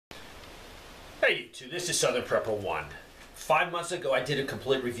Hey YouTube, this is Southern Prepper 1. 5 months ago I did a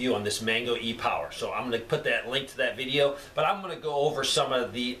complete review on this Mango e-Power, so I'm going to put that link to that video, but I'm going to go over some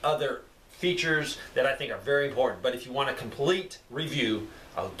of the other features that I think are very important. But if you want a complete review,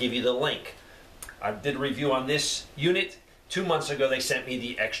 I'll give you the link. I did a review on this unit. 2 months ago they sent me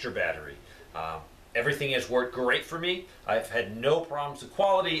the extra battery. Everything has worked great for me. I've had no problems. The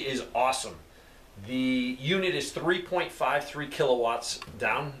quality is awesome. The unit is 3.53 kilowatts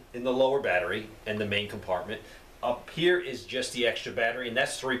down in the lower battery and the main compartment. Up here is just the extra battery, and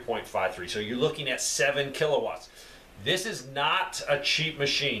that's 3.53. So you're looking at 7 kilowatts. This is not a cheap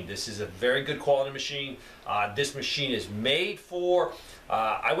machine. This is a very good quality machine. This machine is made for,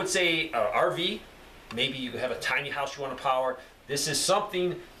 I would say, RV. Maybe you have a tiny house you want to power. This is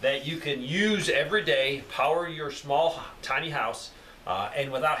something that you can use every day, power your small, tiny house,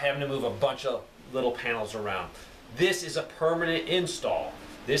 and without having to move a bunch of little panels around. This is a permanent install.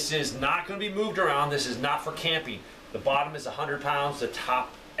 This is not going to be moved around. This is not for camping. The bottom is 100 pounds, the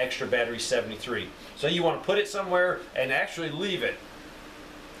top extra battery 73. So you want to put it somewhere and actually leave it.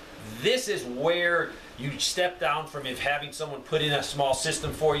 This is where you step down from having someone put in a small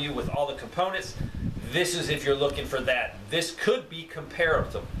system for you with all the components. This is if you're looking for that. This could be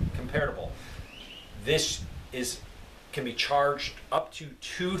comparable. This can be charged up to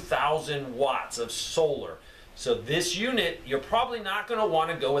 2,000 watts of solar. So this unit, you're probably not going to want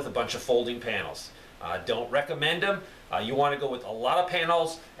to go with a bunch of folding panels. Don't recommend them. You want to go with a lot of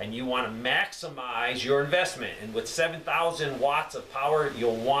panels, and you want to maximize your investment. And with 7,000 watts of power,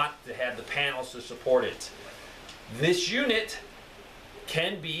 you'll want to have the panels to support it. This unit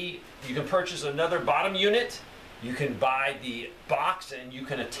can be, you can purchase another bottom unit. You can buy the box and you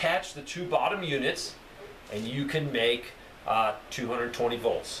can attach the two bottom units, and you can make 220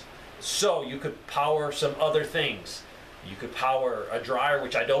 volts. So you could power some other things. You could power a dryer,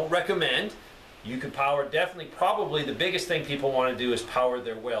 which I don't recommend. You could power, definitely, probably the biggest thing people want to do is power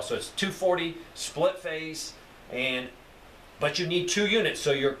their well. So it's 240 split phase, but you need 2 units,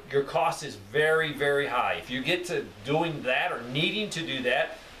 so your cost is very, very high. If you get to doing that or needing to do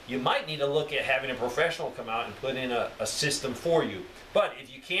that, you might need to look at having a professional come out and put in a system for you. But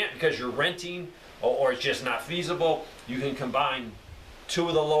if you can't because you're renting or it's just not feasible, you can combine 2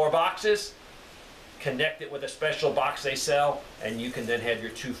 of the lower boxes, connect it with a special box they sell, and you can then have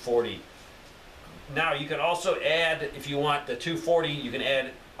your 240. Now you can also add, if you want the 240, you can add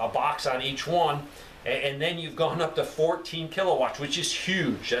a box on each one, and then you've gone up to 14 kilowatts, which is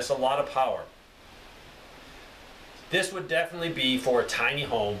huge. That's a lot of power. This would definitely be for a tiny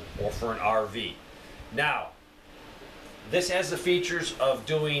home or for an RV. Now, this has the features of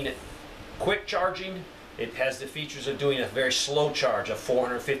doing quick charging. It has the features of doing a very slow charge of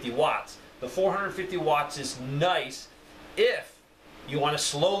 450 watts. The 450 watts is nice if you want to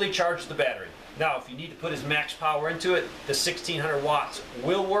slowly charge the battery. Now, if you need to put his max power into it, the 1600 watts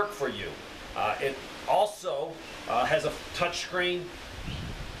will work for you. It also has a touch screen.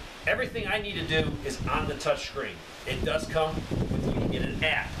 Everything I need to do is on the touch screen. It does come with, you can get an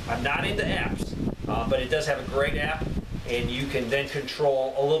app. I'm not into apps, but it does have a great app, and you can then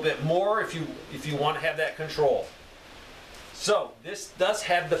control a little bit more if you want to have that control. So this does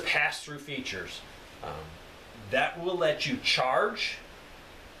have the pass-through features. That will let you charge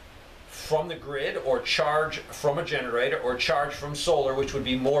from the grid, or charge from a generator, or charge from solar, which would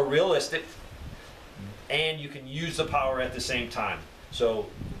be more realistic, and you can use the power at the same time. So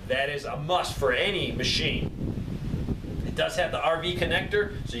that is a must for any machine. It does have the RV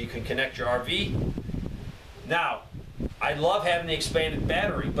connector, so you can connect your RV. Now, I love having the expanded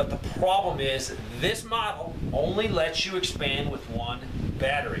battery, but the problem is this model only lets you expand with 1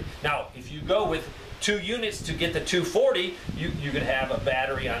 battery. Now, if you go with 2 units to get the 240, you could have a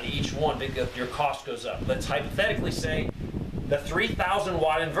battery on each one because your cost goes up. Let's hypothetically say the 3,000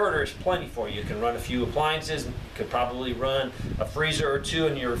 watt inverter is plenty for you. You can run a few appliances. You could probably run a freezer or 2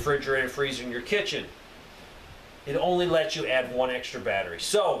 in your refrigerator, freezer in your kitchen. It only lets you add 1 extra battery.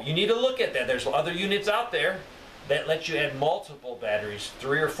 So you need to look at that. There's other units out there that let you add multiple batteries,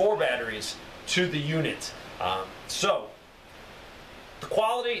 3 or 4 batteries to the unit. So the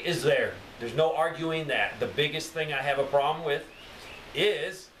quality is there. There's no arguing that. The biggest thing I have a problem with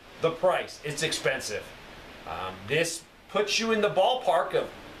is the price. It's expensive. This puts you in the ballpark of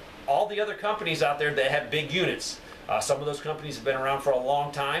all the other companies out there that have big units. Some of those companies have been around for a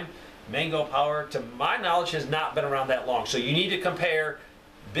long time. Mango Power, to my knowledge, has not been around that long. So you need to compare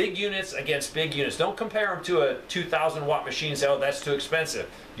big units against big units. Don't compare them to a 2,000 watt machine and say, oh, that's too expensive.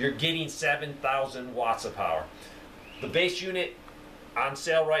 You're getting 7,000 watts of power. The base unit on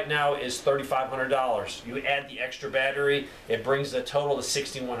sale right now is $3,500. You add the extra battery, it brings the total to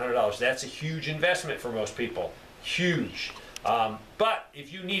 $6,100. That's a huge investment for most people, huge. But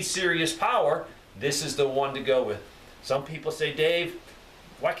if you need serious power, this is the one to go with. Some people say, Dave,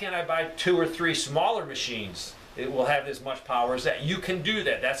 why can't I buy 2 or 3 smaller machines? It will have as much power as that. You can do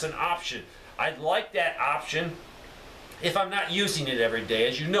that. That's an option. I'd like that option if I'm not using it every day.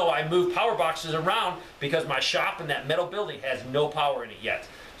 As you know, I move power boxes around because my shop in that metal building has no power in it yet.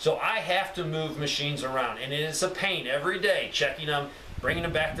 So I have to move machines around, and it is a pain every day checking them, bringing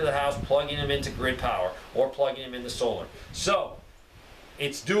them back to the house, plugging them into grid power, or plugging them into solar. So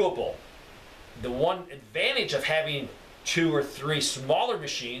it's doable. The one advantage of having 2 or 3 smaller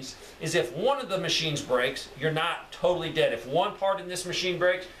machines is if one of the machines breaks, you're not totally dead. If one part in this machine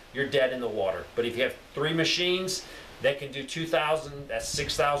breaks, you're dead in the water. But if you have 3 machines that can do 2,000, that's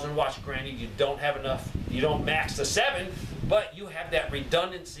 6,000 watts. Granted, you don't have enough, you don't max the 7, but you have that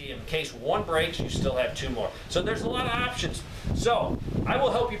redundancy. In case one breaks, you still have 2 more. So there's a lot of options. So I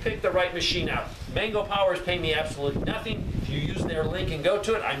will help you pick the right machine out. Mango Power is paying me absolutely nothing. If you use their link and go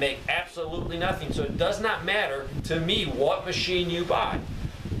to it, I make absolutely nothing. So it does not matter to me what machine you buy.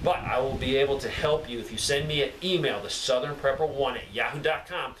 But I will be able to help you if you send me an email to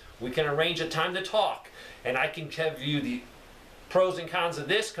southernprepper1@yahoo.com. We can arrange a time to talk, and I can give you the pros and cons of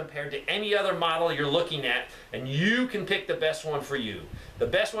this compared to any other model you're looking at, and you can pick the best one for you. The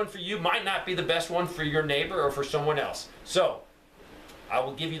best one for you might not be the best one for your neighbor or for someone else. So I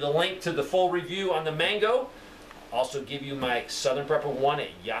will give you the link to the full review on the Mango. Also give you my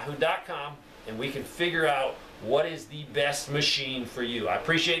southernprepper1@yahoo.com, and we can figure out what is the best machine for you. I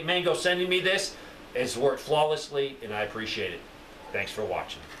appreciate Mango sending me this. It's worked flawlessly, and I appreciate it. Thanks for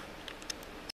watching.